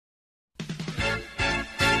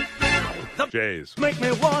Jays. Make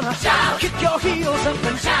me wanna shout. Kick your heels up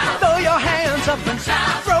and shout. Throw your hands up and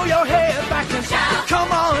shout. Throw your head back and shout.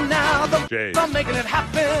 Come on now, the Jays. I'm making it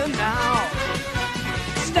happen now.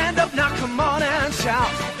 Stand up now, come on and shout.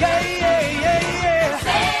 Yeah, yeah, yeah, yeah.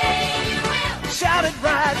 Say you will. Shout it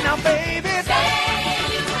right now, baby. Say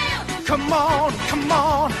you will. Come on, come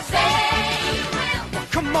on. Say you will.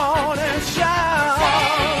 Come on and shout. Say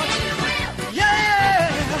you will.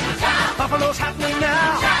 Yeah. Shout. Buffalo's happening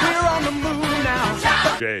now. Shout. We're on the move now.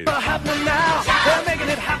 Shout. Jays. We're happening now. Shout. They're making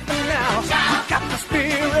it happen now. Shout. We got the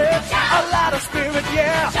spirit. Shout. A lot of spirit,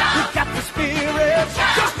 yeah. Shout. We got the spirit.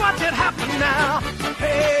 Shout. Just watch it happen now.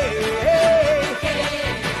 Hey, hey,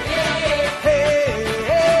 hey,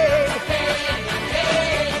 hey, hey.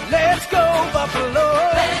 Let's go, Buffalo.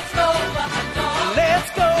 Let's go, Buffalo. Let's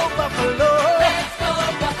go, Buffalo. Let's go,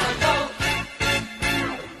 Buffalo.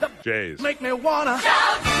 Jays. Make me wanna.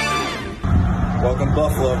 Shout. Welcome,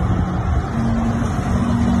 Buffalo.